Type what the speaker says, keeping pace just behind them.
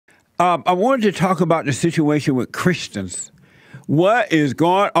I wanted to talk about the situation with Christians. What is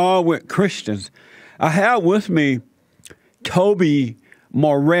going on with Christians? I have with me Toby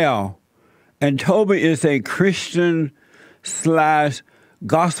Morrell, and Toby is a Christian /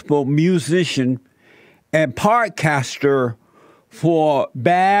 gospel musician and podcaster for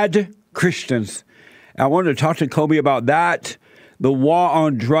Bad Christians. I wanted to talk to Toby about that, the war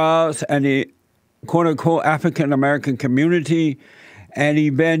on drugs and the quote-unquote African-American community, and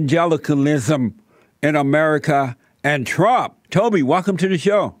evangelicalism in America, and Trump. Toby, welcome to the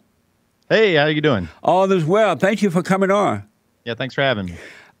show. Hey, how you doing? All is well. Thank you for coming on. Yeah, thanks for having me.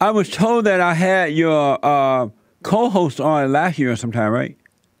 I was told that I had your co-host on last year sometime, right?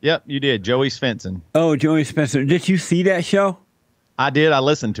 Yep, you did. Joey Svensson. Oh, Joey Spencer. Did you see that show? I did. I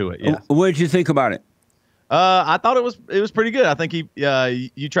lilistened to it, yes. What did you think about it? I thought it was pretty good. I think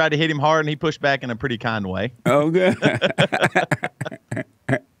you tried to hit him hard, and he pushed back in a pretty kind way. Oh, good.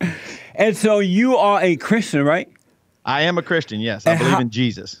 And so you are a Christian, right? I am a Christian, yes. I believe in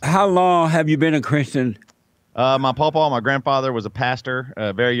Jesus. How long have you been a Christian? My grandfather, was a pastor at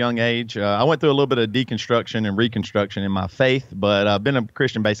a very young age. I went through a little bit of deconstruction and reconstruction in my faith, but I've been a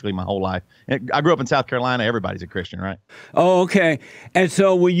Christian basically my whole life. I grew up in South Carolina. Everybody's a Christian, right? Oh, okay. And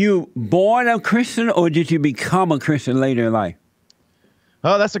so were you born a Christian, or did you become a Christian later in life?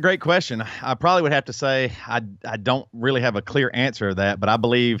 Oh, that's a great question. I probably would have to say I don't really have a clear answer to that, but I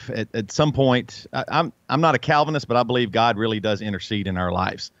believe at some point, I'm not a Calvinist, but I believe God really does intercede in our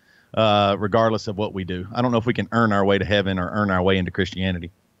lives, regardless of what we do. I don't know if we can earn our way to heaven or earn our way into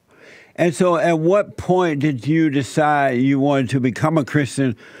Christianity. And so at what point did you decide you wanted to become a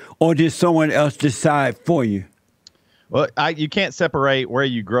Christian, or did someone else decide for you? Well, you can't separate where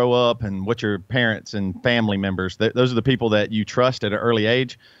you grow up and what your parents and family members, those are the people that you trust at an early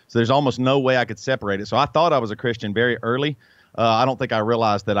age. So there's almost no way I could separate it. So I thought I was a Christian very early. I don't think I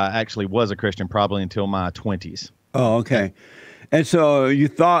realized that I actually was a Christian probably until my 20s. Oh, okay. And so you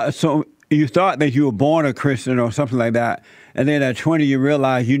thought that you were born a Christian or something like that, and then at 20 you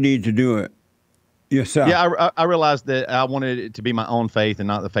realized you need to do it yourself. Yeah, I realized that I wanted it to be my own faith and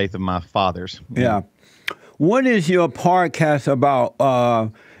not the faith of my father's. Yeah. What is your podcast about?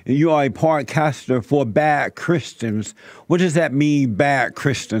 You are a podcaster for Bad Christians. What does that mean, Bad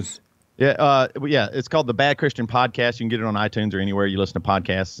Christians? Yeah, it's called the Bad Christian Podcast. You can get it on iTunes or anywhere you listen to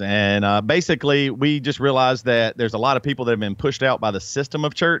podcasts. And basically, we just realized that there's a lot of people that have been pushed out by the system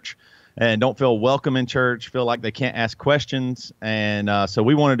of church and don't feel welcome in church, feel like they can't ask questions. And so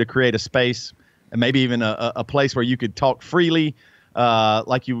we wanted to create a space and maybe even a place where you could talk freely,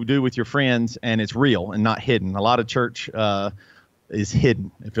 like you do with your friends, and it's real and not hidden. A lot of church is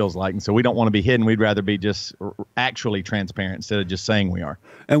hidden, it feels like. And so we don't want to be hidden. We'd rather be just actually transparent instead of just saying we are.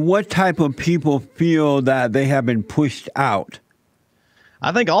 And what type of people feel that they have been pushed out?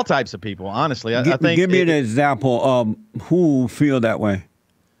 I think all types of people, honestly. I think give me an example of who feel that way.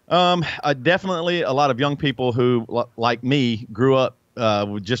 Definitely a lot of young people who, like me, grew up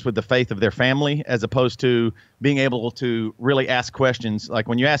just with the faith of their family, as opposed to being able to really ask questions. Like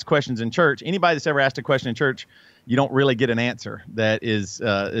when you ask questions in church, anybody that's ever asked a question in church, you don't really get an answer that is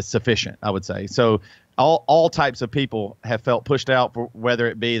sufficient, I would say. So all types of people have felt pushed out, for whether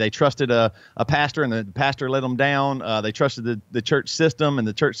it be they trusted a pastor and the pastor let them down. They trusted the church system and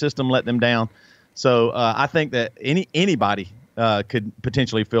the church system let them down. So I think that anybody could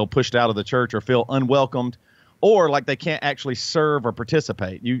potentially feel pushed out of the church or feel unwelcomed, or like they can't actually serve or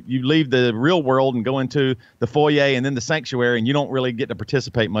participate. You leave the real world and go into the foyer and then the sanctuary, and you don't really get to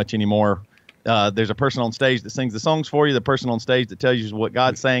participate much anymore. There's a person on stage that sings the songs for you, the person on stage that tells you what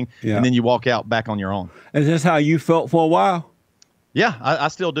God's saying, and then you walk out back on your own. Is this how you felt for a while? Yeah, I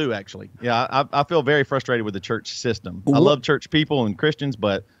still do, actually. Yeah, I feel very frustrated with the church system. I love church people and Christians,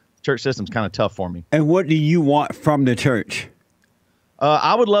 but church system's kind of tough for me. And what do you want from the church?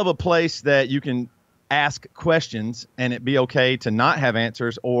 I would love a place that you can ask questions and it be okay to not have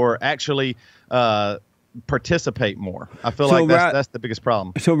answers, or actually participate more. I feel like that's the biggest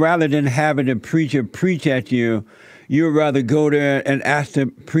problem. So rather than having the preacher preach at you, you'd rather go there and ask the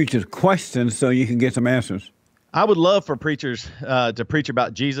preachers questions so you can get some answers. I would love for preachers to preach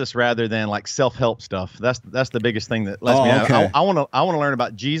about Jesus rather than like self-help stuff. That's the biggest thing that lets me out. Okay. I want to learn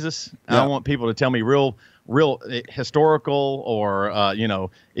about Jesus. Yeah. I want people to tell me real historical or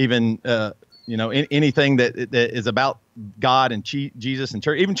even anything that is about God and Jesus and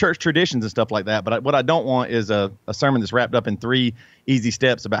church, even church traditions and stuff like that. But what I don't want is a sermon that's wrapped up in 3 easy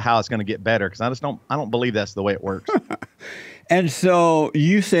steps about how it's going to get better, because I don't believe that's the way it works. And so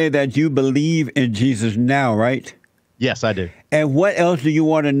you say that you believe in Jesus now, right? Yes, I do. And what else do you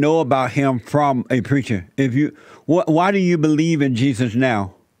want to know about him from a preacher? Why do you believe in Jesus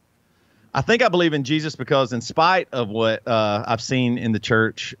now? I think I believe in Jesus because, in spite of what I've seen in the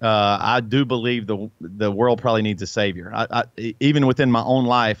church, I do believe the world probably needs a savior. Even within my own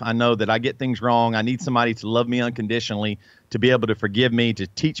life, I know that I get things wrong. I need somebody to love me unconditionally, to be able to forgive me, to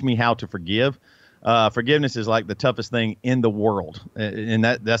teach me how to forgive. Forgiveness is like the toughest thing in the world, and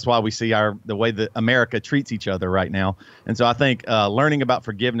that's why we see the way that America treats each other right now. And so I think learning about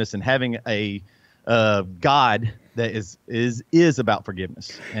forgiveness and having a God that is about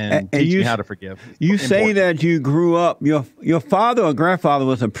forgiveness and teach me how to forgive. You say that you grew up, your father or grandfather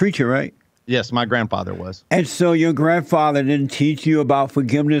was a preacher, right? Yes, my grandfather was. And so your grandfather didn't teach you about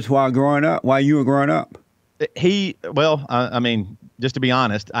forgiveness while you were growing up? I mean, just to be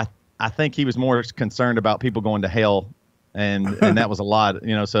honest, I think he was more concerned about people going to hell, and that was a lot,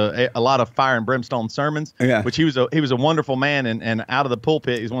 so a lot of fire and brimstone sermons, yeah. Which he was a wonderful man, and out of the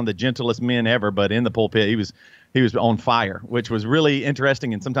pulpit, he's one of the gentlest men ever, but in the pulpit, he was on fire, which was really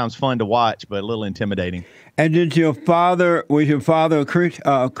interesting and sometimes fun to watch, but a little intimidating. And was your father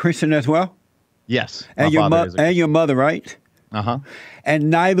a Christian as well? Yes. And your mother, right? Uh-huh. And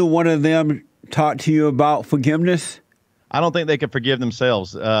neither one of them taught to you about forgiveness? I don't think they could forgive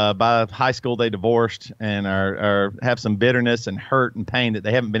themselves. By high school, they divorced and have some bitterness and hurt and pain that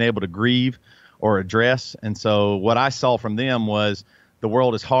they haven't been able to grieve or address. And so what I saw from them was the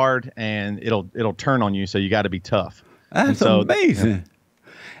world is hard and it'll turn on you, so you got to be tough. That's amazing. Yeah.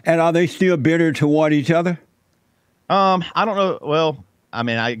 And are they still bitter toward each other? I don't know. Well, I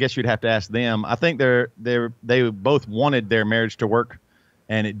mean, I guess you'd have to ask them. I think they both wanted their marriage to work,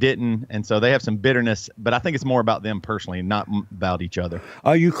 and it didn't, and so they have some bitterness. But I think it's more about them personally, not about each other.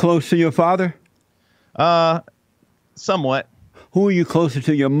 Are you close to your father? Somewhat. Who are you closer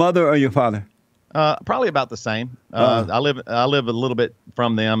to, your mother or your father? Probably about the same. I live a little bit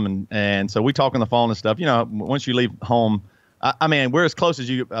from them, and so we talk on the phone and stuff. Once you leave home, I mean, we're as close as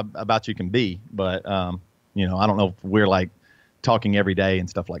you can be, but I don't know if we're like talking every day and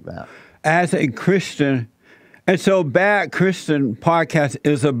stuff like that. As a Christian, and so Bad Christian podcast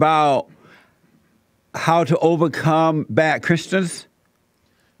is about how to overcome bad Christians?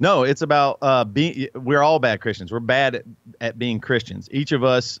 No, it's about we're all bad Christians. We're bad at being Christians. Each of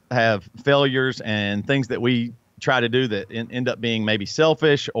us have failures and things that we try to do that end up being maybe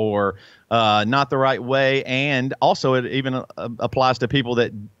selfish or not the right way. And also it even applies to people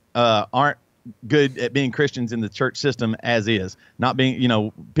that aren't good at being Christians in the church system as is. Not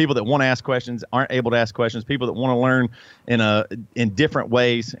being, people that want to ask questions aren't able to ask questions. People that want to learn in different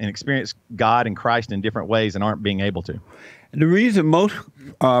ways and experience God and Christ in different ways and aren't being able to. The reason most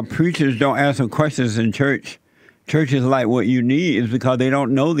preachers don't answer questions in churches like what you need, is because they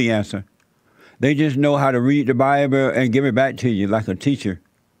don't know the answer. They just know how to read the Bible and give it back to you like a teacher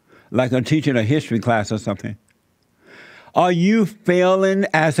in a history class or something. Are you failing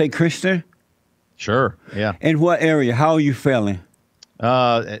as a Christian? Sure, yeah. In what area? How are you failing?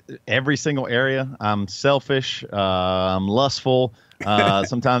 Every single area. I'm selfish. I'm lustful.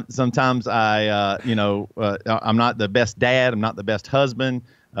 Sometimes I'm not the best dad. I'm not the best husband.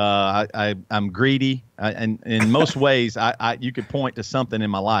 I'm greedy. And in most ways, you could point to something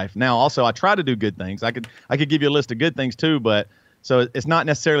in my life. Now, also, I try to do good things. I could give you a list of good things too, but so it's not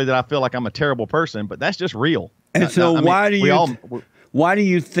necessarily that I feel like I'm a terrible person, but that's just real. And why do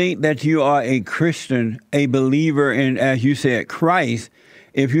you think that you are a Christian, a believer in, as you said, Christ,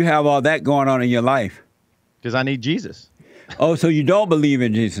 if you have all that going on in your life? Because I need Jesus. Oh, so you don't believe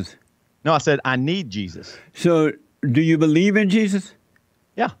in Jesus? No, I said I need Jesus. So do you believe in Jesus?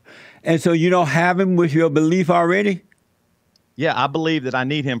 Yeah. And so you don't have him with your belief already? Yeah, I believe that I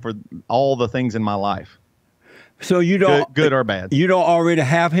need him for all the things in my life. So you don't... Good or bad. You don't already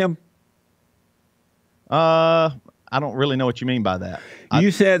have him? I don't really know what you mean by that.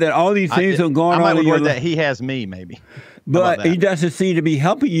 You said that all these things are going on in your life. That he has me, maybe. But he doesn't seem to be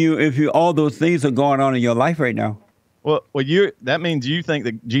helping you if all those things are going on in your life right now. Well, that means you think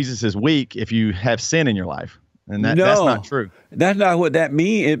that Jesus is weak if you have sin in your life. And that's not true. That's not what that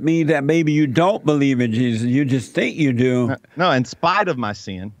means. It means that maybe you don't believe in Jesus. You just think you do. No, in spite of my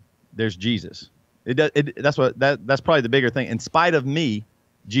sin, there's Jesus. That's probably the bigger thing. In spite of me,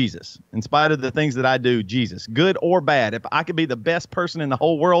 Jesus. In spite of the things that I do, Jesus. Good or bad. If I could be the best person in the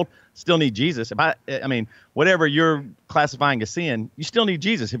whole world, still need Jesus. Whatever you're classifying as sin, you still need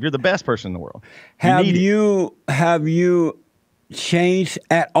Jesus if you're the best person in the world. Have you changed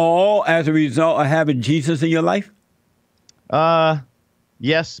at all as a result of having Jesus in your life?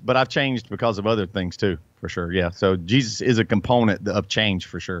 Yes, but I've changed because of other things too, for sure. Yeah. So Jesus is a component of change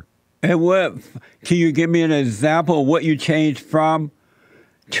for sure. And can you give me an example of what you changed from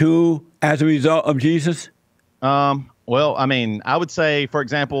to as a result of Jesus? I Well, I mean, I would say, for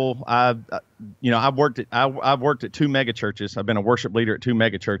example, I've worked at two mega churches. I've been a worship leader at two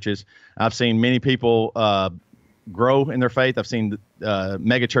mega churches. I've seen many people grow in their faith. I've seen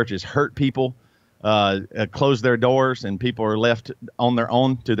mega churches hurt people, close their doors, and people are left on their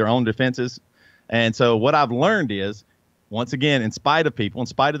own to their own defenses. And so what I've learned is, once again, in spite of people, in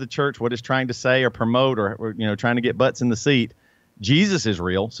spite of the church, what it's trying to say or promote or trying to get butts in the seat, Jesus is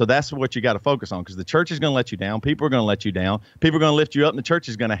real. So that's what you got to focus on, because the church is going to let you down. People are going to let you down. People are going to lift you up, and the church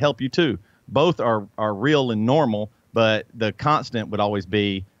is going to help you too. Both are real and normal, but the constant would always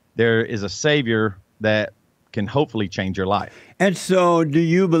be there is a Savior that can hopefully change your life. And so do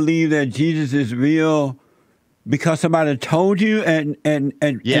you believe that Jesus is real because somebody told you?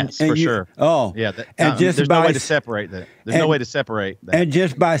 Yes, for sure. Oh. Yeah. There's no way to separate that. There's no way to separate that. And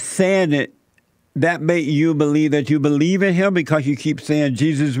just by saying it, that make you believe that you believe in him because you keep saying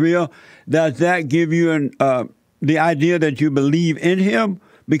Jesus is real? Does that give you the idea that you believe in him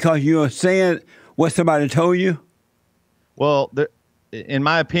because you're saying what somebody told you? Well, in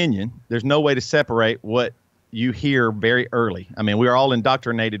my opinion, there's no way to separate what you hear very early. I mean, we are all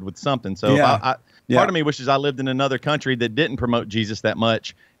indoctrinated with something. So part of me wishes I lived in another country that didn't promote Jesus that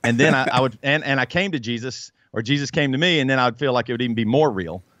much. And then I would, and I came to Jesus, or Jesus came to me, and then I would feel like it would even be more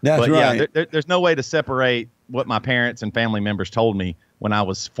real. That's right. Yeah, there's no way to separate what my parents and family members told me when I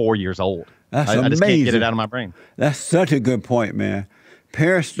was 4 years old. That's amazing. I just can't get it out of my brain. That's such a good point, man.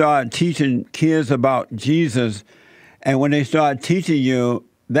 Parents start teaching kids about Jesus, and when they start teaching you,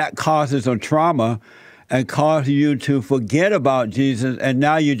 that causes a trauma and causes you to forget about Jesus, and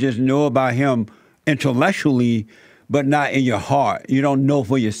now you just know about him intellectually, but not in your heart. You don't know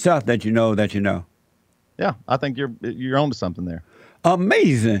for yourself that you know that you know. Yeah, I think you're onto something there.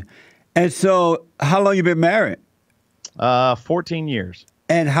 Amazing. And so, how long you been married? 14 years.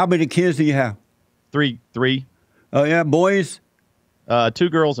 And how many kids do you have? Three. Oh, yeah, boys? 2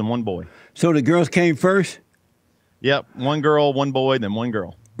 girls and 1 boy. So the girls came first? Yep, 1 girl, 1 boy, then 1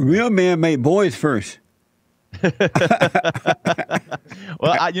 girl. Real men make boys first.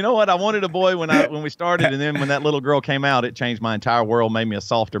 Well, you know what? I wanted a boy when we started, and then when that little girl came out, it changed my entire world, made me a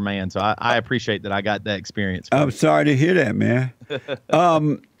softer man. So I appreciate that I got that experience. I'm sorry to hear that, man.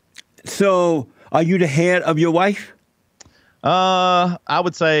 So are you the head of your wife? I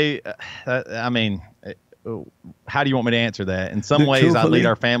would say, I mean, how do you want me to answer that? In some ways, I lead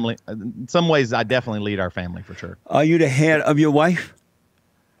our family. In some ways, I definitely lead our family for sure. Are you the head of your wife?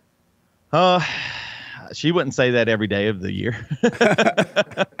 She wouldn't say that every day of the year.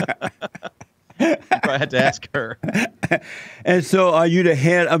 You probably have to ask her. And so are you the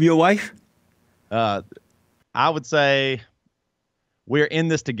head of your wife? I would say we're in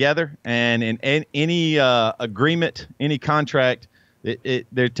this together, and in any agreement, any contract,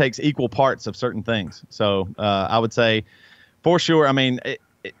 there takes equal parts of certain things. So I would say for sure, I mean,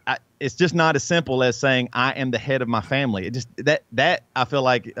 it's just not as simple as saying I am the head of my family. It just that I feel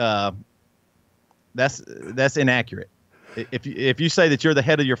like that's inaccurate. If you say that you're the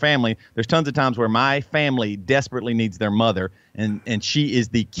head of your family, there's tons of times where my family desperately needs their mother, and she is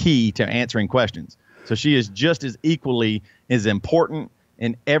the key to answering questions. So she is just as equally as important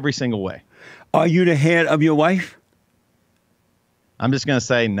in every single way. Are you the head of your wife? I'm just going to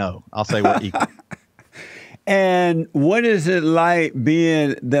say no. I'll say we're equal. And what is it like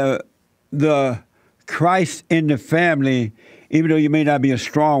being the Christ in the family, even though you may not be a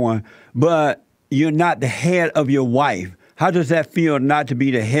strong one, but you're not the head of your wife? How does that feel not to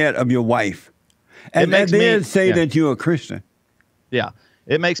be the head of your wife? And then say that you're a Christian. Yeah.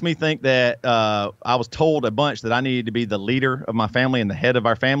 It makes me think that I was told a bunch that I needed to be the leader of my family and the head of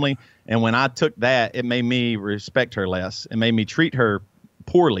our family. And when I took that, it made me respect her less. It made me treat her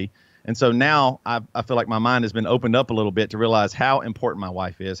poorly. And so now I feel like my mind has been opened up a little bit to realize how important my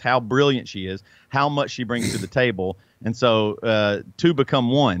wife is, how brilliant she is, how much she brings to the table. And so 2 become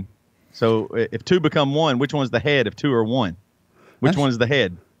 1. So if 2 become 1, which one's the head if 2 are 1? Which one's the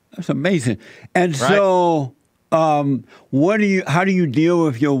head? That's amazing. And right? So how do you deal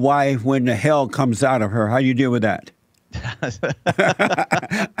with your wife when the hell comes out of her? How do you deal with that?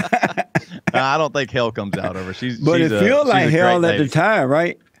 I don't think hell comes out of her. But it feels like hell at the time,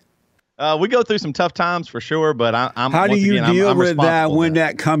 right? We go through some tough times for sure, but I'm. How do you deal with that when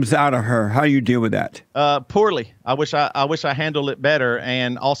that comes out of her? How do you deal with that? Poorly. I wish I handled it better,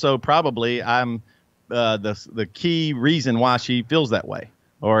 and also probably I'm the key reason why she feels that way,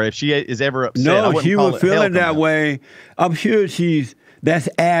 or if she is ever upset. No, she was feeling that way. I'm sure that's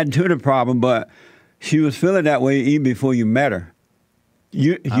adding to the problem, but she was feeling that way even before you met her.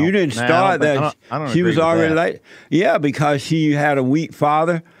 You didn't start that. She was already like, yeah, because she had a weak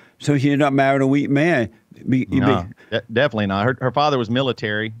father. So she ended up marrying a weak man. No, definitely not. Her father was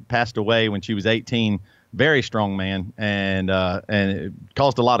military, passed away when she was 18. Very strong man, and it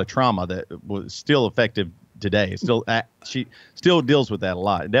caused a lot of trauma that was still effective today. She still deals with that a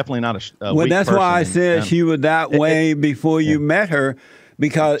lot. Definitely not a well, weak that's person. why I said she was that way before you met her,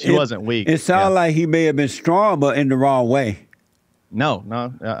 because she wasn't weak. It sounded like he may have been strong, but in the wrong way. No.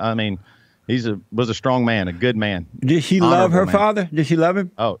 I mean, was a strong man, a good man. Did she love her father? Did she love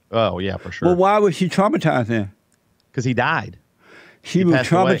him? Oh yeah, for sure. Well, why was she traumatized then? Because he died. She was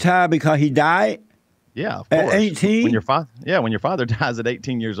traumatized because he died? Yeah, of course. At 18? When your father dies at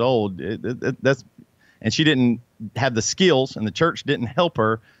 18 years old, and she didn't have the skills, and the church didn't help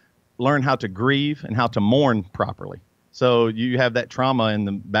her learn how to grieve and how to mourn properly. So you have that trauma in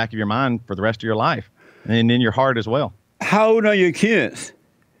the back of your mind for the rest of your life, and in your heart as well. How old are your kids?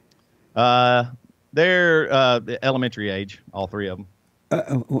 They're elementary age, all three of them.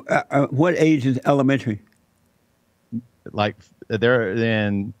 What age is elementary? Like they're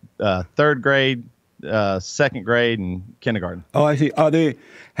in third grade, second grade, and kindergarten. Oh, I see.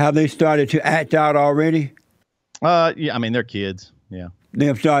 Have they started to act out already? Yeah, I mean, they're kids. Yeah. They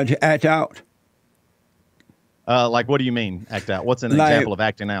have started to act out? Like, what do you mean, act out? What's an example of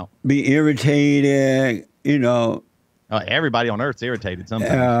acting out? Be irritated, everybody on earth's irritated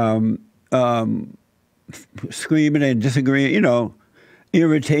sometimes. Screaming and disagreeing,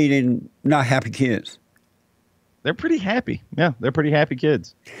 irritating, not happy kids. They're pretty happy. Yeah, they're pretty happy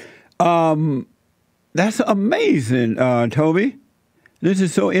kids. That's amazing, Toby. This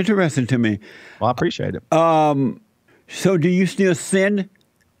is so interesting to me. Well, I appreciate it. So do you still sin?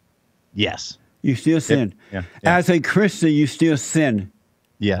 Yes. You still sin? Yeah. As a Christian, you still sin?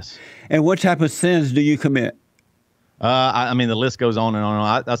 Yes. And what type of sins do you commit? I mean, the list goes on and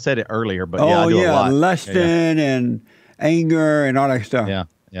on. I said it earlier, but I do a lot. Lusting and anger and all that stuff. Yeah.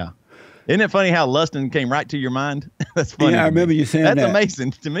 Isn't it funny how lusting came right to your mind? That's funny. Yeah, I remember you saying that. That's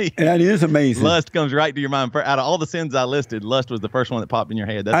amazing to me. That is amazing. Lust comes right to your mind. Out of all the sins I listed, lust was the first one that popped in your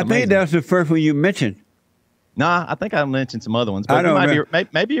head. That's amazing. I think that's the first one you mentioned. Nah, I think I mentioned some other ones. But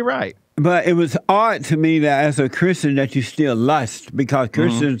maybe you're right. But it was odd to me that as a Christian that you still lust, because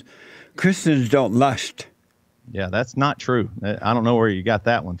Christians don't lust. Yeah, that's not true. I don't know where you got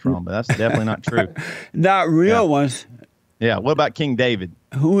that one from, but that's definitely not true. Not real ones. Yeah. What about King David?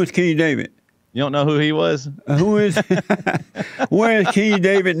 Who is King David? You don't know who he was? Where is King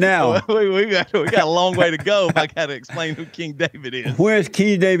David now? we got a long way to go. I got to explain who King David is. Where's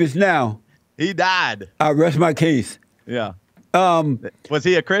King David now? He died. I rest my case. Yeah. Was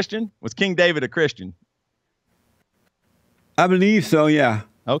he a Christian? Was King David a Christian? I believe so, yeah.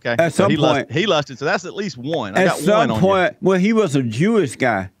 Okay. At some point. He lusted, so that's at least one. At some point, well, he was a Jewish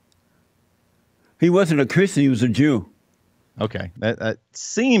guy. He wasn't a Christian, he was a Jew. Okay. That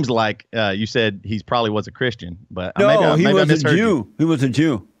seems like you said he probably was a Christian, but no, maybe he was I misheard a Jew. You. He was a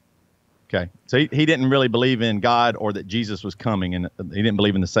Jew. Okay. So he didn't really believe in God or that Jesus was coming, and he didn't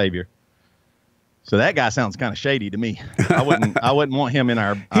believe in the Savior. So that guy sounds kind of shady to me. I wouldn't want him in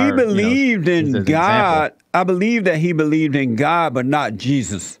our He believed in God. Example. I believe that he believed in God, but not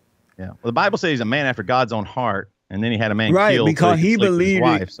Jesus. Yeah. Well, the Bible says he's a man after God's own heart, and then he had a man killed because he believed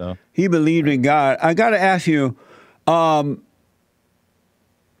with his wife, so. He believed in God. I got to ask you, do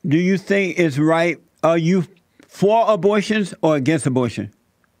you think it's right? Are you for abortions or against abortion?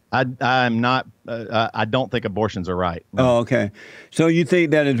 I'm not. I don't think abortions are right. No. Oh, okay. So you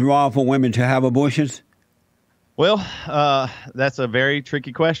think that it's wrong for women to have abortions? Well, that's a very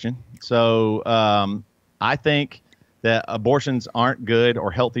tricky question. So I think that abortions aren't good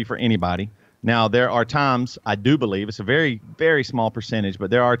or healthy for anybody. Now, there are times, I do believe, it's a very, very small percentage, but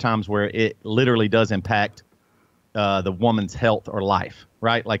there are times where it literally does impact the woman's health or life,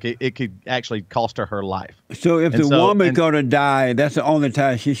 right? Like it could actually cost her life. So if the woman's going to die, that's the only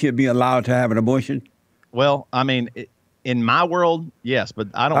time she should be allowed to have an abortion? Well, I mean, in my world, yes, but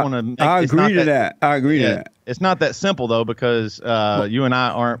I don't want to. I agree to that. I agree to that. It's not that simple, though, because you and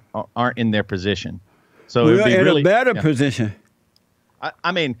I aren't in their position. So we're it'd be in really a better position.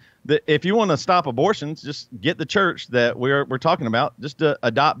 I mean, if you want to stop abortions, just get the church that we're talking about, just to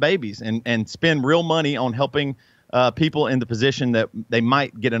adopt babies and spend real money on helping people in the position that they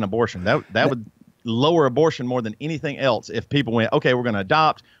might get an abortion. That would lower abortion more than anything else if people went, okay, we're going to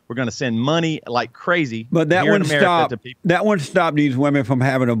adopt, we're going to send money like crazy. But that wouldn't stop these women from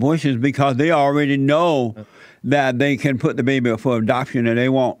having abortions because they already know that they can put the baby up for adoption and they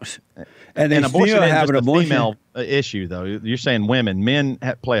won't. And they abortion still have an abortion. Female issue, though. You're saying women. Men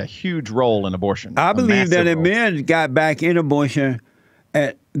play a huge role in abortion. I believe that if men got back in abortion,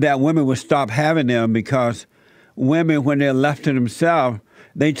 that women would stop having them because women, when they're left to themselves,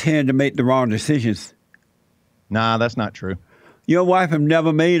 they tend to make the wrong decisions. Nah, that's not true. Your wife have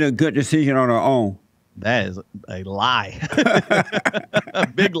never made a good decision on her own. That is a lie. A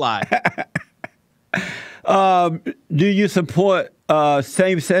big lie. Do you support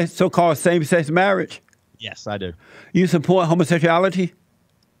same-sex, so-called same-sex marriage? Yes, I do. You support homosexuality?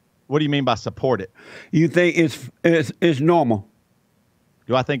 What do you mean by support it? You think it's normal?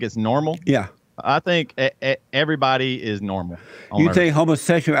 Do I think it's normal? Yeah. I think everybody is normal. You think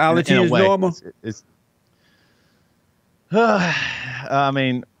homosexuality is normal? I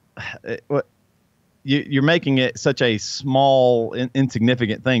mean, you're making it such a small,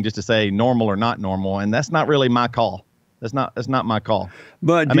 insignificant thing just to say normal or not normal, and that's not really my call. That's not my call.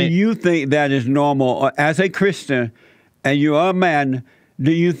 But do you think that is normal? As a Christian, and you're a man,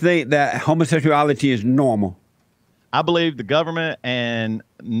 do you think that homosexuality is normal? I believe the government and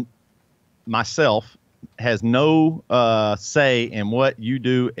myself has no say in what you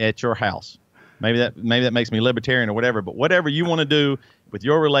do at your house. Maybe that makes me libertarian or whatever, but whatever you want to do with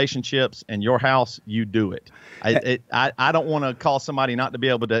your relationships and your house, you do it. I don't want to call somebody not to be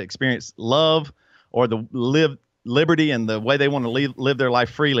able to experience love or the liberty and the way they want to live their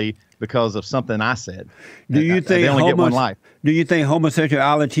life freely because of something I said. Do you think they only get one life? Do you think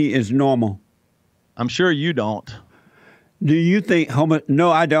homosexuality is normal? I'm sure you don't. Do you think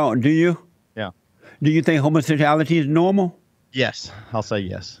No, I don't. Do you? Yeah. Do you think homosexuality is normal? Yes, I'll say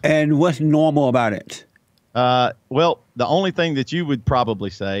yes. And what's normal about it? Well, the only thing that you would probably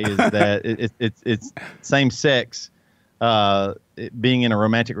say is that it's same sex being in a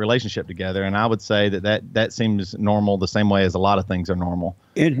romantic relationship together, and I would say that seems normal the same way as a lot of things are normal.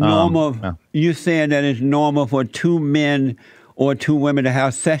 It's normal. You saying that it's normal for two men or two women to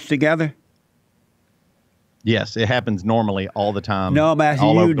have sex together? Yes, it happens normally all the time. No, I'm asking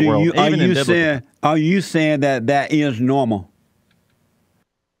all you. over the world, Are you saying that is normal?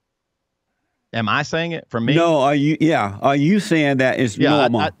 Am I saying it for me? No, are you? Yeah, are you saying that it's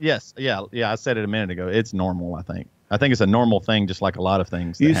normal? Yes, yeah. I said it a minute ago. It's normal. I think it's a normal thing, just like a lot of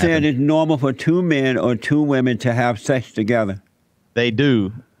things. You said it's normal for two men or two women to have sex together. They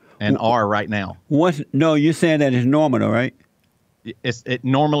do, and are right now. No, you're saying that it's normal, though, right? It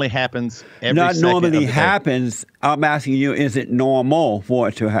normally happens every Not second normally of the happens. I'm asking you, is it normal for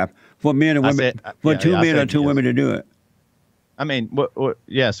it to happen for men and women, two men or two women to do it? I mean,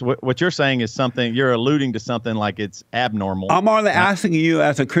 yes, what you're saying is something, you're alluding to something like it's abnormal. I'm only asking you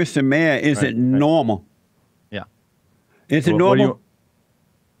as a Christian man, is it normal? Yeah. Is it normal?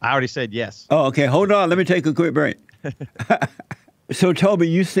 I already said yes. Oh, okay. Hold on. Let me take a quick break. So, Toby,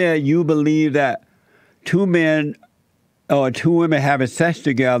 you said you believe that two men or two women having sex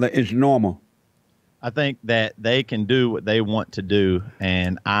together is normal. I think that they can do what they want to do,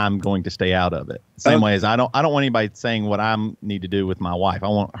 and I'm going to stay out of it. Same way as I don't want anybody saying what I need to do with my wife. I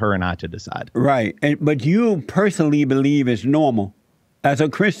want her and I to decide. Right. But you personally believe it's normal. As a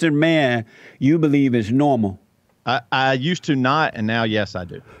Christian man, you believe it's normal. I used to not, and now, yes, I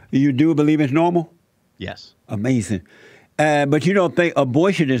do. You do believe it's normal? Yes. Amazing. But you don't think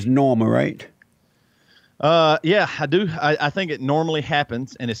abortion is normal, right? Yeah, I do. I think it normally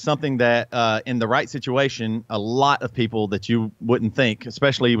happens, and it's something that in the right situation, a lot of people that you wouldn't think,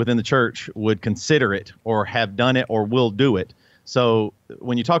 especially within the church, would consider it or have done it or will do it. So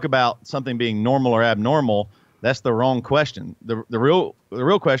when you talk about something being normal or abnormal, that's the wrong question. The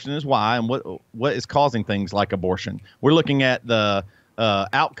real question is why and what is causing things like abortion. We're looking at the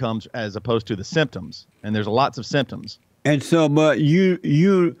outcomes as opposed to the symptoms, and there's lots of symptoms. And so, but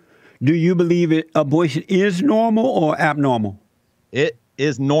do you believe abortion is normal or abnormal? It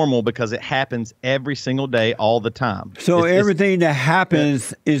is normal because it happens every single day, all the time. So everything that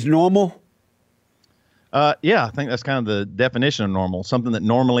happens is normal? Yeah, I think that's kind of the definition of normal. Something that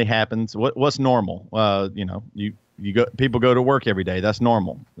normally happens. What's normal? People go to work every day. That's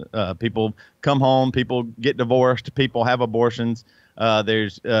normal. People come home. People get divorced. People have abortions.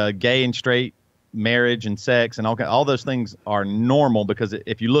 There's gay and straight marriage and sex and all those things are normal because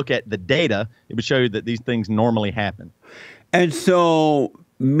if you look at the data, it would show you that these things normally happen. And so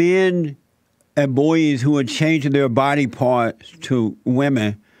men and boys who are changing their body parts to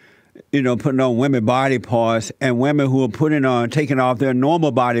women, putting on women body parts, and women who are taking off their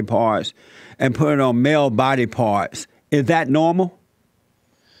normal body parts and putting on male body parts, is that normal?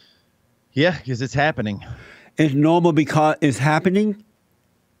 Yeah, because it's happening. It's normal because it's happening?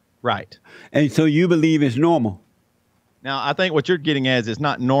 Right. And so you believe it's normal? Now, I think what you're getting at is it's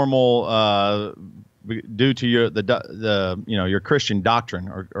not normal due to your Christian doctrine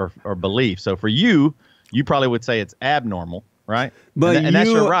or belief. So for you probably would say it's abnormal, right? But and that's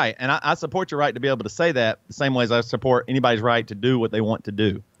your right. And I support your right to be able to say that the same way as I support anybody's right to do what they want to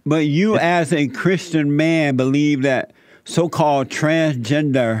do. But you, as a Christian man, believe that so-called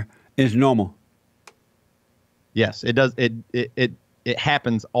transgender is normal. Yes, it does. It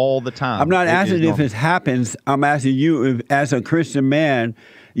happens all the time. I'm not asking if it happens. I'm asking you, if, as a Christian man,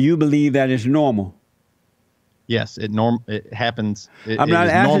 you believe that it's normal. Yes, it happens. I'm not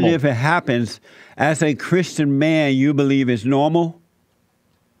asking if it happens. As a Christian man, you believe it's normal?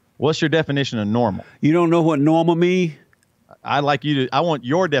 What's your definition of normal? You don't know what normal means? I want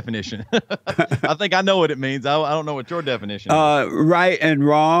your definition. I think I know what it means. I don't know what your definition is. Right and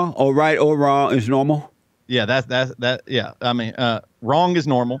wrong, or right or wrong is normal? Yeah, that. Yeah, I mean, wrong is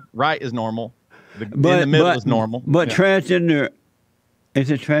normal. Right is normal. In the middle is normal. But yeah. Transgender, is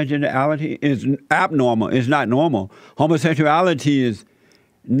it transgenderality? Is abnormal. It's not normal. Homosexuality is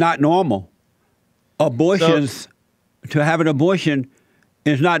not normal. Abortions, to have an abortion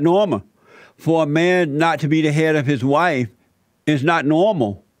is not normal. For a man not to be the head of his wife is not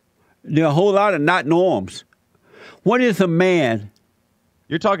normal. There are a whole lot of not norms. What is a man?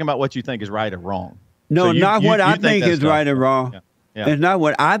 You're talking about what you think is right or wrong. No, so not what I think is right or wrong. Yeah. Yeah. It's not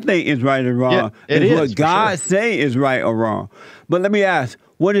what I think is right or wrong. Yeah, it's what God say is right or wrong. But let me ask,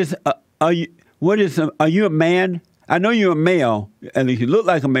 are you a man? I know you're a male. At least you look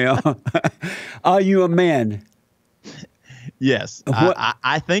like a male. Are you a man? Yes,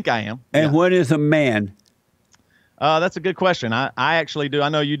 I think I am. And what is a man? That's a good question. I actually do. I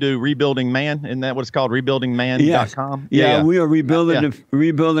know you do Rebuilding Man. Isn't that what it's called? RebuildingMan.com? Yes. Yeah, we are rebuilding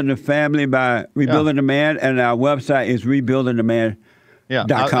the family by rebuilding the man, and our website is rebuildingtheman.com. Yeah,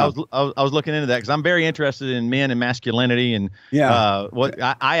 I was looking into that because I'm very interested in men and masculinity, and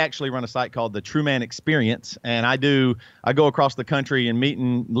I actually run a site called the True Man Experience, and I go across the country and meet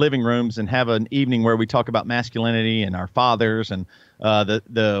in living rooms and have an evening where we talk about masculinity and our fathers and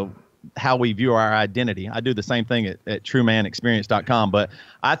the how we view our identity. I do the same thing at truemanexperience.com. But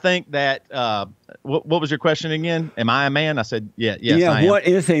I think that what was your question again? Am I a man? I said, yes, I am. What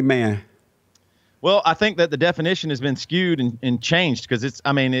is a man? Well, I think that the definition has been skewed and changed because it's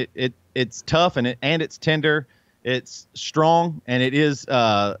tough and it's tender, it's strong, and it is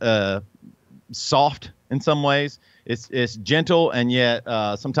soft in some ways. It's gentle, and yet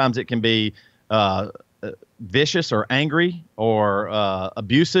sometimes it can be vicious or angry or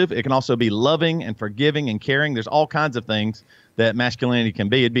abusive. It can also be loving and forgiving and caring. There's all kinds of things that masculinity can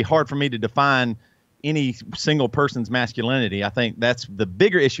be. It'd be hard for me to define any single person's masculinity. I think that's the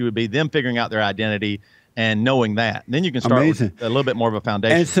bigger issue would be them figuring out their identity and knowing that. And then you can start with a little bit more of a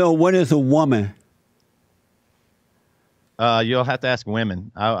foundation. And so what is a woman? You'll have to ask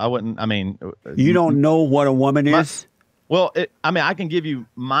women. I wouldn't, I mean. You don't know what a woman is? Well, I can give you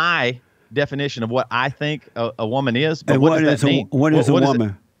my definition of what I think a woman is. But and what does that mean? What is a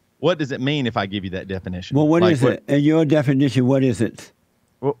woman? What does it mean if I give you that definition? Well, what is it? In your definition, what is it?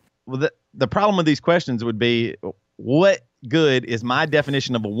 Well, the problem with these questions would be, what good is my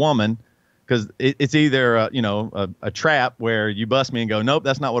definition of a woman? Because it's either a trap where you bust me and go, nope,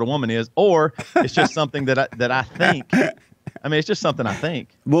 that's not what a woman is, or it's just something that I think. I mean, it's just something I think.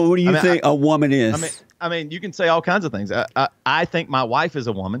 Well, what do you think a woman is? I mean, you can say all kinds of things. I think my wife is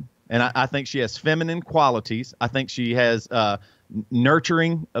a woman, and I think she has feminine qualities. I think she has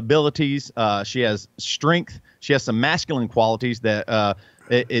nurturing abilities. She has strength. She has some masculine qualities that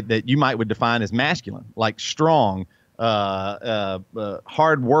that you would define as masculine, like strong,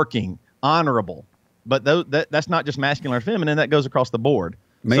 hardworking, honorable. But that's not just masculine or feminine. That goes across the board.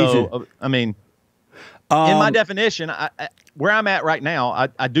 Amazing. So, I mean, in my definition, where I'm at right now,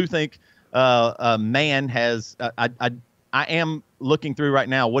 I do think a man has. I am looking through right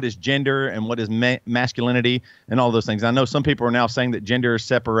now what is gender and what is masculinity and all those things. I know some people are now saying that gender is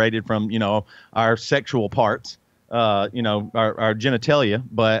separated from our sexual parts. Our genitalia,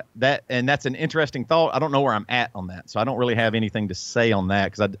 but that's an interesting thought. I don't know where I'm at on that, so I don't really have anything to say on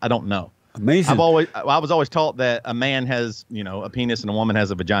that because I don't know. Amazing. I was always taught that a man has a penis and a woman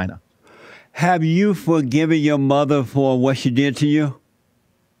has a vagina. Have you forgiven your mother for what she did to you?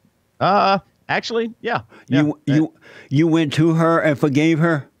 Actually, yeah. You went to her and forgave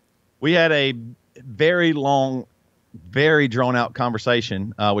her? We had a very long, very drawn out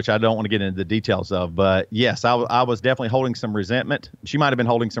conversation, which I don't want to get into the details of, but yes, I was definitely holding some resentment. She might have been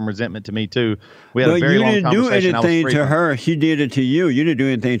holding some resentment to me too. We had a very long conversation. You didn't do anything to her. She did it to you. You didn't do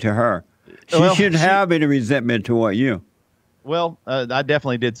anything to her. She shouldn't have any resentment toward you. Well, I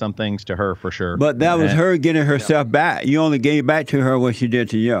definitely did some things to her for sure. But that was her getting herself back. You only gave back to her what she did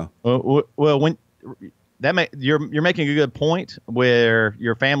to you. Well, when you're making a good point where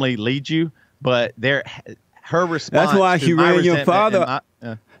your family leads you, but her response. That's why she ran your father.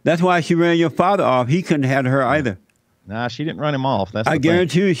 That's why she ran your father off. He couldn't have her either. Nah, she didn't run him off. That's I the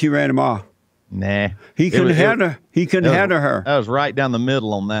guarantee you she ran him off. Nah. He couldn't handle her. He couldn't handle her. I was right down the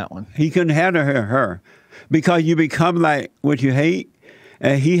middle on that one. He couldn't handle her. Because you become like what you hate.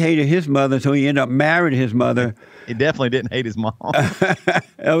 And he hated his mother, so he ended up marrying his mother. He definitely didn't hate his mom.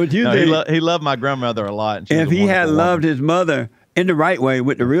 He loved my grandmother a lot. And if he had loved his mother in the right way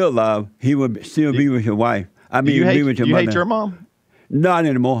with the real love, he would still be with your wife. I mean, be with your mother. You hate your mom? Not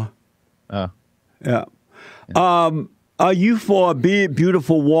anymore. Oh. Yeah. Are you for a big,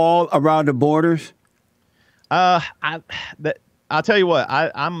 beautiful wall around the borders? I'll tell you what,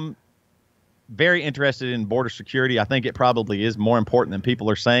 I'm very interested in border security. I think it probably is more important than people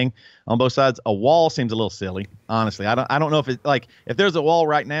are saying on both sides. A wall seems a little silly, honestly. I don't know if it's like, if there's a wall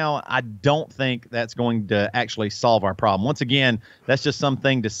right now, I don't think that's going to actually solve our problem. Once again, that's just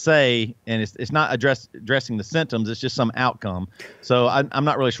something to say, and it's not addressing the symptoms. It's just some outcome. So I'm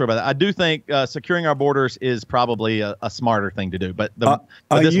not really sure about that. I do think securing our borders is probably a smarter thing to do, but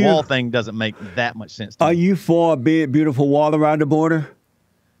this wall thing doesn't make that much sense to me. Are you for a big, beautiful wall around the border?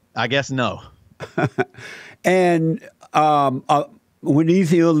 I guess no. And when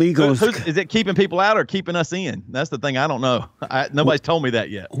these illegals, is it keeping people out or keeping us in? That's the thing I don't know. Nobody's told me that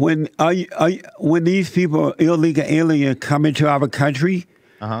yet. When these people, illegal aliens, come into our country,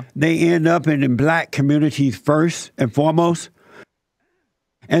 they end up in the black communities first and foremost,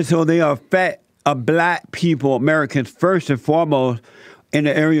 and so they affect black people, Americans first and foremost, in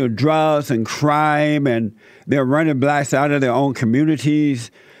the area of drugs and crime, and they're running blacks out of their own communities.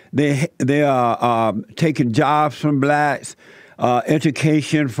 They are taking jobs from blacks,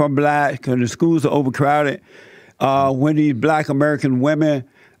 education from blacks, because the schools are overcrowded. When these black American women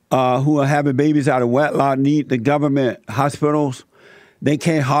who are having babies out of wedlock need the government hospitals, they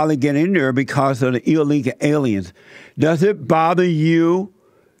can't hardly get in there because of the illegal aliens. Does it bother you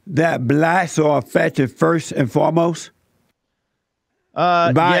that blacks are affected first and foremost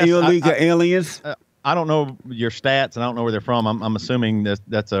by illegal aliens? I don't know your stats, and I don't know where they're from. I'm assuming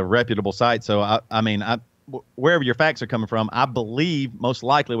that's a reputable site. So, I mean, wherever your facts are coming from, I believe most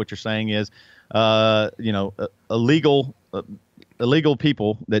likely what you're saying is, illegal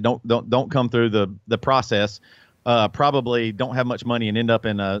people that don't come through the process probably don't have much money and end up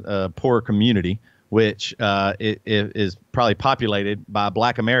in a poor community, which is probably populated by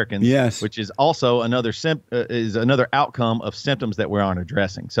Black Americans. Yes, which is also another outcome of symptoms that we aren't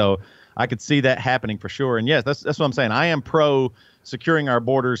addressing. So I could see that happening for sure. And yes, that's what I'm saying. I am pro securing our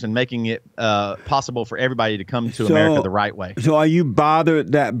borders and making it possible for everybody to come to America the right way. So are you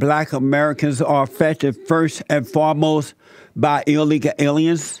bothered that Black Americans are affected first and foremost by illegal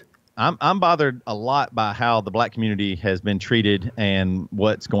aliens? I'm bothered a lot by how the black community has been treated and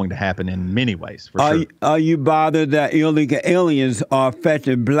what's going to happen in many ways, for sure. Are you bothered that illegal aliens are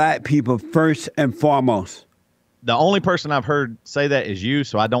affecting black people first and foremost? The only person I've heard say that is you,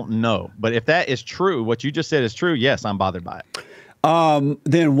 so I don't know. But if that is true, what you just said is true, yes, I'm bothered by it.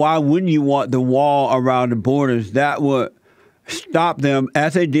 Then why wouldn't you want the wall around the borders? That would stop them,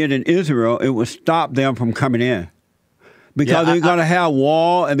 as they did in Israel, it would stop them from coming in. Because they're going to have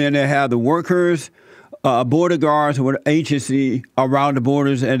wall, and then they have the workers, border guards with agency around the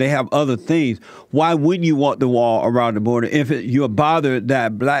borders, and they have other things. Why wouldn't you want the wall around the border if you're bothered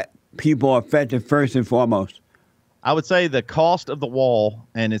that black people are affected first and foremost? I would say the cost of the wall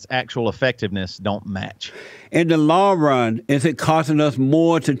and its actual effectiveness don't match. In the long run, is it costing us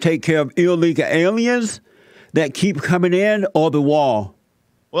more to take care of illegal aliens that keep coming in, or the wall?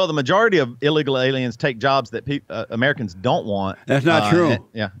 Well, the majority of illegal aliens take jobs that Americans don't want. That's not true.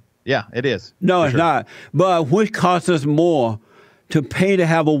 Yeah, it is. No, it's not. But which costs us more, to pay to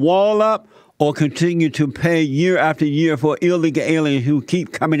have a wall up, or continue to pay year after year for illegal aliens who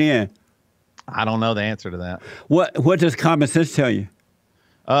keep coming in? I don't know the answer to that. What does common sense tell you?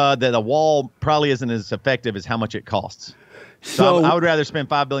 That a wall probably isn't as effective as how much it costs. So I would rather spend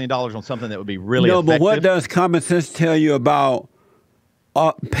 $5 billion on something that would be really effective. No, but what does common sense tell you about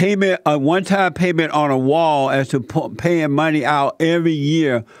a one-time payment on a wall as to paying money out every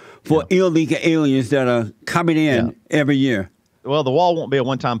year for illegal aliens that are coming in every year? Well, the wall won't be a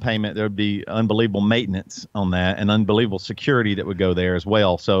one-time payment. There would be unbelievable maintenance on that and unbelievable security that would go there as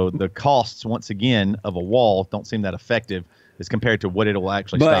well. So the costs, once again, of a wall don't seem that effective as compared to what it will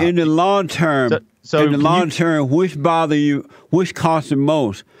actually stop. But in the long term, which bother you, which costs the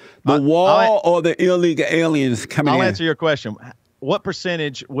most? The wall or the illegal aliens coming in? I'll answer your question. What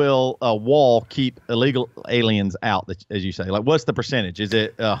percentage will a wall keep illegal aliens out, as you say? Like, what's the percentage? Is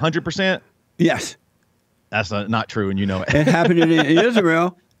it 100%? Yes. That's not true, and you know it. It happened in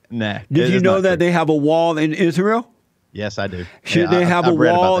Israel. Nah. Did you know that they have a wall in Israel? Yes, I do. Should they have a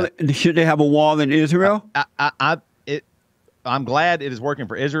wall? Should they have a wall in Israel? I'm glad it is working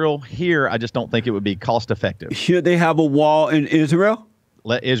for Israel. Here, I just don't think it would be cost effective. Should they have a wall in Israel?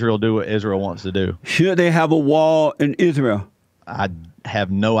 Let Israel do what Israel wants to do. Should they have a wall in Israel? I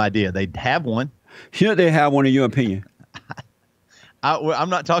have no idea. They have one. Should they have one, in your opinion? I'm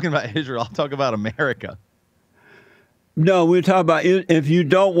not talking about Israel. I'm talking about America. No, we're talking about if you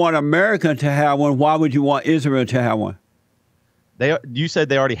don't want America to have one, why would you want Israel to have one? You said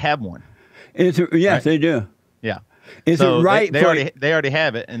they already have one. Yes, right? They do. Yeah. Is it right? They already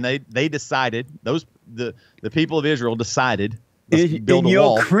have it, and they decided the people of Israel decided. In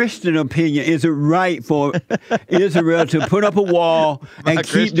your Christian opinion, is it right for Israel to put up a wall and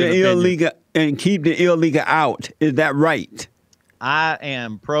keep the illegal out? Is that right? I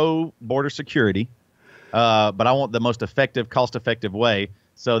am pro border security, but I want the most effective, cost-effective way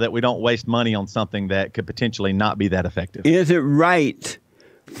so that we don't waste money on something that could potentially not be that effective. Is it right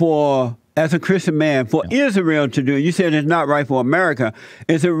for, as a Christian man, for Israel to do it? You said it's not right for America.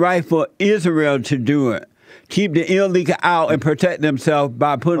 Is it right for Israel to do it? Keep the illegal out and protect themselves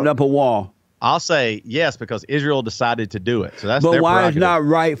by putting up a wall? I'll say yes, because Israel decided to do it. So that's but their why prerogative. It's not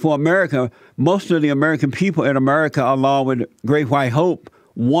right for America? Most of the American people in America, along with Great White Hope,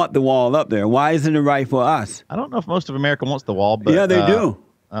 want the wall up there. Why isn't it right for us? I don't know if most of America wants the wall, but yeah, they do.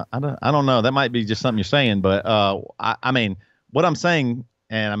 I don't know. That might be just something you're saying, but I mean, what I'm saying,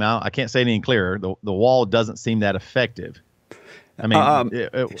 and I mean, I can't say it any clearer. The wall doesn't seem that effective. I mean,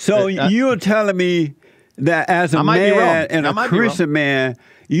 you're telling me that as a man and a Christian man,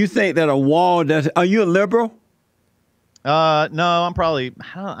 you think that a wall does? Are you a liberal? No, I'm probably.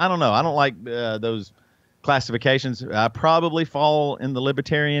 I don't know. I don't like those classifications. I probably fall in the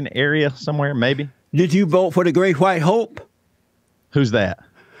libertarian area somewhere, maybe. Did you vote for the Great White Hope? Who's that?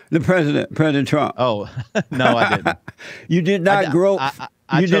 The president, President Trump. Oh, no, I didn't. You did not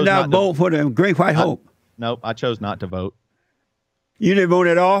you did not vote for the Great White Hope. Nope, I chose not to vote. You didn't vote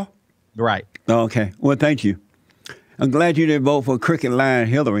at all? Right. Okay. Well, thank you. I'm glad you didn't vote for Cricket Lion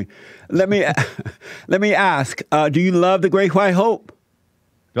Hillary. Let me ask, do you love the Great White Hope?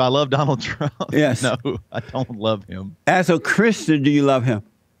 Do I love Donald Trump? Yes. No, I don't love him. As a Christian, do you love him?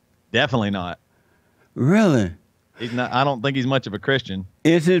 Definitely not. Really? He's not. I don't think he's much of a Christian.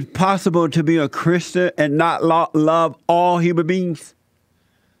 Is it possible to be a Christian and not love all human beings?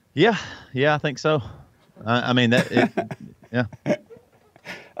 Yeah, I think so. I mean, yeah.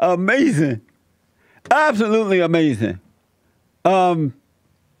 Amazing. Absolutely amazing. So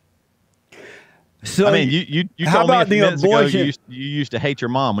I mean, you told me a few minutes ago you used to hate your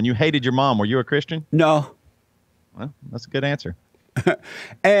mom. When you hated your mom, were you a Christian? No. Well, that's a good answer.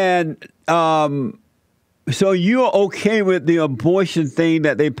 And so you're okay with the abortion thing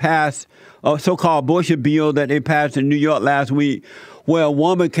that they passed, a so-called abortion bill that they passed in New York last week, where a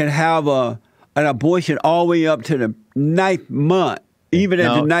woman can have an abortion all the way up to the 9th month. Even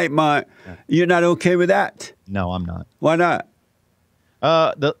at the 9th month, you're not okay with that? No, I'm not. Why not?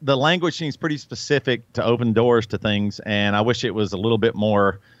 The language seems pretty specific to open doors to things, and I wish it was a little bit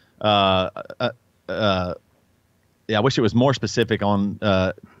more. I wish it was more specific on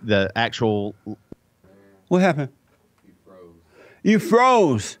the actual. What happened? You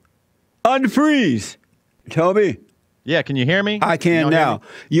froze. Unfreeze, Toby. Yeah, can you hear me? I can now.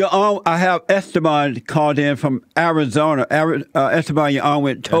 You're on. I have Esteban called in from Arizona. Esteban, you're on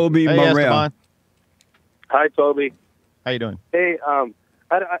with Toby Morrell. Esteban. Hi, Toby. How you doing? Hey, I'm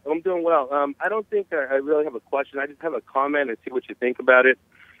doing well. I don't think I really have a question. I just have a comment and see what you think about it.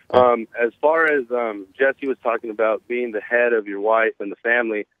 As far as Jesse was talking about being the head of your wife and the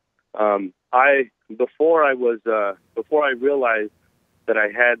family, before I realized that I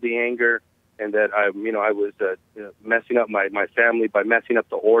had the anger and that I was messing up my family by messing up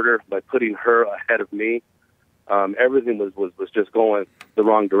the order by putting her ahead of me. Everything was just going the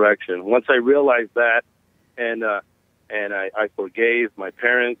wrong direction. Once I realized that, and I forgave my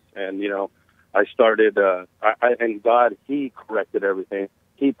parents, and I started. And God, He corrected everything.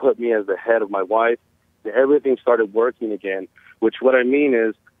 He put me as the head of my wife. And everything started working again. Which what I mean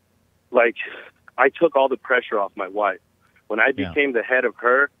is, like, I took all the pressure off my wife. When I became the head of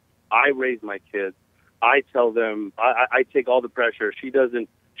her, I raise my kids. I tell them. I take all the pressure. She doesn't.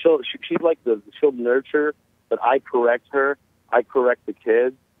 She's like she'll nurture, but I correct her. I correct the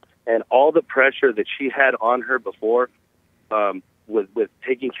kids, and all the pressure that she had on her before, with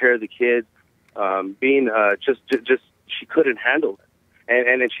taking care of the kids, being just she couldn't handle it,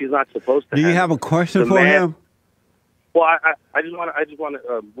 and she's not supposed to. Do you have a question for him? Well, I just want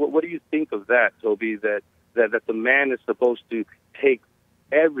to. What do you think of that, Toby? That the man is supposed to take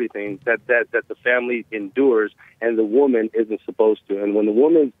everything that the family endures, and the woman isn't supposed to. And when the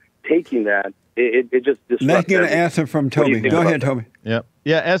woman's taking that, it just disrupts. Let's get an everything. answer from What do you Toby. think Go about ahead, that? Toby.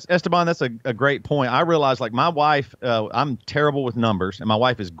 Yeah. Esteban, that's a great point. I realize, like, my wife, I'm terrible with numbers, and my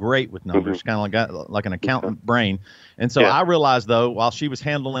wife is great with numbers, kind of like an accountant brain. And so I realized, though, while she was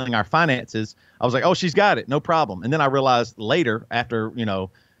handling our finances, I was like, oh, she's got it, no problem. And then I realized later, after,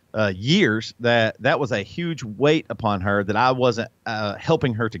 years, that was a huge weight upon her that I wasn't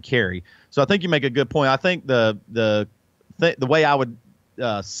helping her to carry. So I think you make a good point. I think the way I would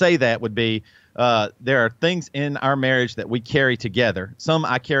say that would be, there are things in our marriage that we carry together. Some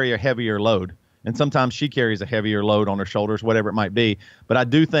I carry a heavier load, and sometimes she carries a heavier load on her shoulders, whatever it might be. But I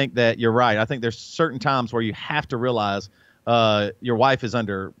do think that you're right. I think there's certain times where you have to realize your wife is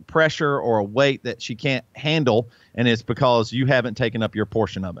under pressure or a weight that she can't handle, and it's because you haven't taken up your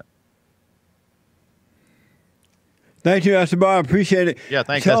portion of it. Thank you, Esteban. I appreciate it. Yeah,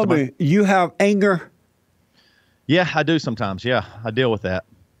 thanks, Tell Esteban. me, you have anger? Yeah, I do sometimes. Yeah, I deal with that.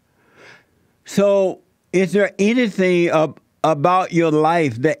 So is there anything about your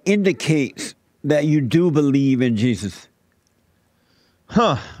life that indicates that you do believe in Jesus?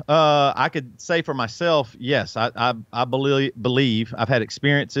 I could say for myself, yes, I believe. I've had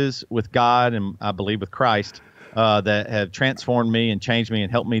experiences with God, and I believe with Christ that have transformed me and changed me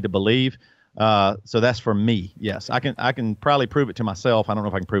and helped me to believe. So that's for me. Yes, I can probably prove it to myself. I don't know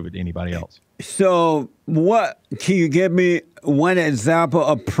if I can prove it to anybody else. So can you give me one example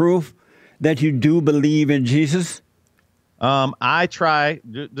of proof that you do believe in Jesus? I try,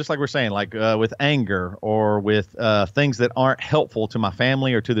 just like we're saying, like with anger or with things that aren't helpful to my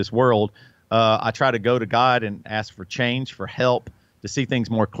family or to this world, I try to go to God and ask for change, for help, to see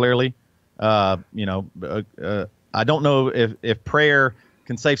things more clearly. I don't know if prayer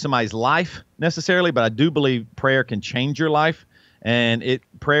can save somebody's life necessarily, but I do believe prayer can change your life. And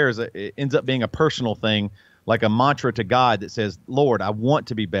prayer it ends up being a personal thing, like a mantra to God that says, Lord, I want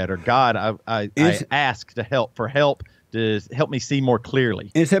to be better. God, I ask to help to help me see more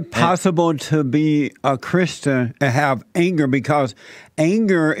clearly. Is it possible to be a Christian and have anger? Because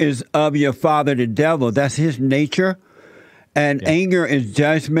anger is of your father, the devil. That's his nature. And anger is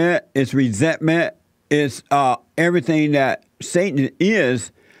judgment, it's resentment, it's everything that Satan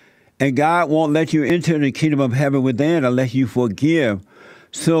is. And God won't let you enter the kingdom of heaven within unless you forgive.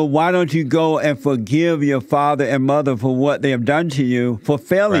 So why don't you go and forgive your father and mother for what they have done to you, for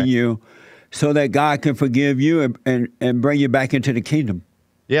failing you, so that God can forgive you and bring you back into the kingdom?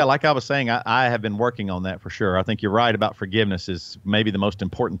 Yeah, like I was saying, I have been working on that for sure. I think you're right about forgiveness is maybe the most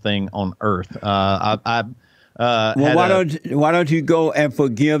important thing on earth. Why don't you go and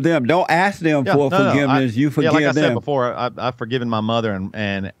forgive them? Don't ask them for forgiveness. You forgive them. Yeah, like I said before, I've forgiven my mother,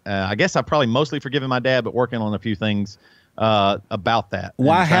 and I guess I've probably mostly forgiven my dad, but working on a few things about that.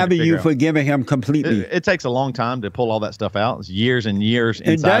 Why haven't you forgiven him completely? It takes a long time to pull all that stuff out. It's years and years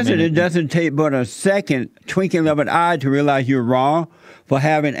inside. It doesn't take but a second, twinkling of an eye, to realize you're wrong for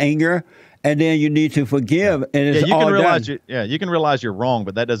having anger, and then you need to forgive, and it's you all can realize done. you can realize you're wrong,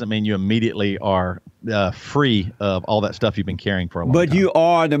 but that doesn't mean you immediately are free of all that stuff you've been carrying for a long time. But you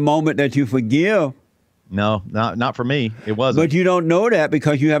are the moment that you forgive. No, not for me. It wasn't. But you don't know that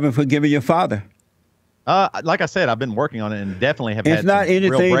because you haven't forgiven your father. Like I said, I've been working on it and definitely have. It's not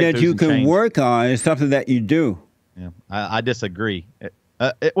anything that you can work on. It's something that you do. Yeah, I disagree.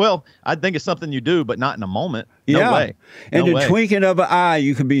 Well, I think it's something you do, but not in a moment. No way. In the twinkling of an eye,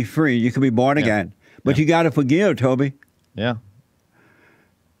 you can be free. You can be born again. But you got to forgive, Toby. Yeah.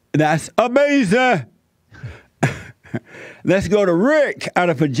 That's amazing. Let's go to Rick out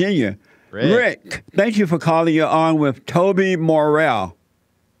of Virginia. Rick, thank you for calling. You're on with Toby Morrell.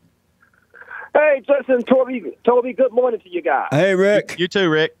 Hey, Justin, Toby, good morning to you guys. Hey, Rick. You too,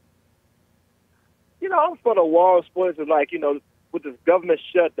 Rick. I'm for the wall sports of with this government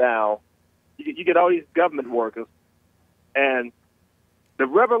shutdown, you get all these government workers, and the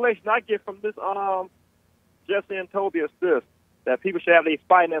revelation I get from this, Jesse and Toby, is this: that people should have their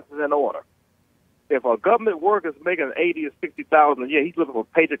finances in order. If a government worker is making $80,000 or $60,000 a year, he's living from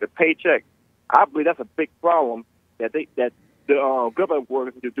paycheck to paycheck. I believe that's a big problem that the government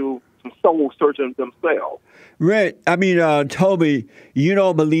workers need to do some soul searching themselves. Toby, you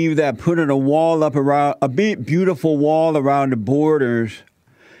don't believe that putting a wall up around, a big, beautiful wall around the borders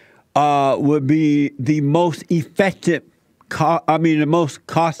would be the most effective, the most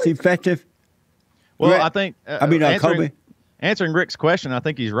cost-effective? Well, Rick, I think, Toby? Answering Rick's question, I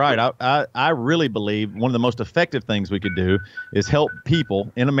think he's right. I really believe one of the most effective things we could do is help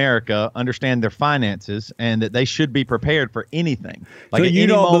people in America understand their finances and that they should be prepared for anything. So you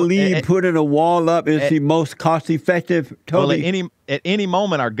don't believe putting a wall up is the most cost-effective, Toby? Well, at any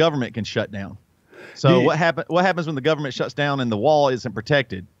moment, our government can shut down. So what happens when the government shuts down and the wall isn't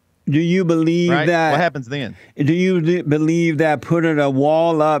protected? Do you believe right? that? What happens then? Do you believe that putting a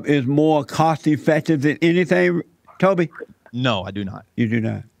wall up is more cost effective than anything, Toby? No, I do not. You do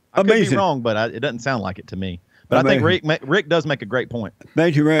not. I Amazing. could be wrong, but it doesn't sound like it to me. But Amazing. I think Rick does make a great point.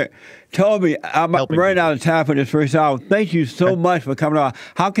 Thank you, Rick. Toby, I'm Helping running people. out of time for this first hour. Thank you so much for coming on.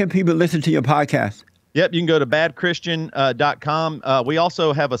 How can people listen to your podcast? Yep, you can go to badchristian.com. We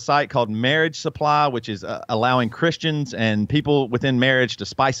also have a site called Marriage Supply, which is allowing Christians and people within marriage to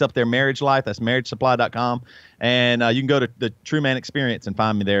spice up their marriage life. That's marriagesupply.com. And you can go to the True Man Experience and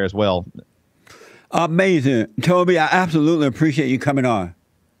find me there as well. Amazing. Toby, I absolutely appreciate you coming on.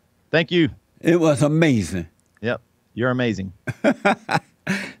 Thank you. It was amazing. Yep, you're amazing.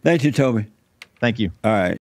 Thank you, Toby. Thank you. All right.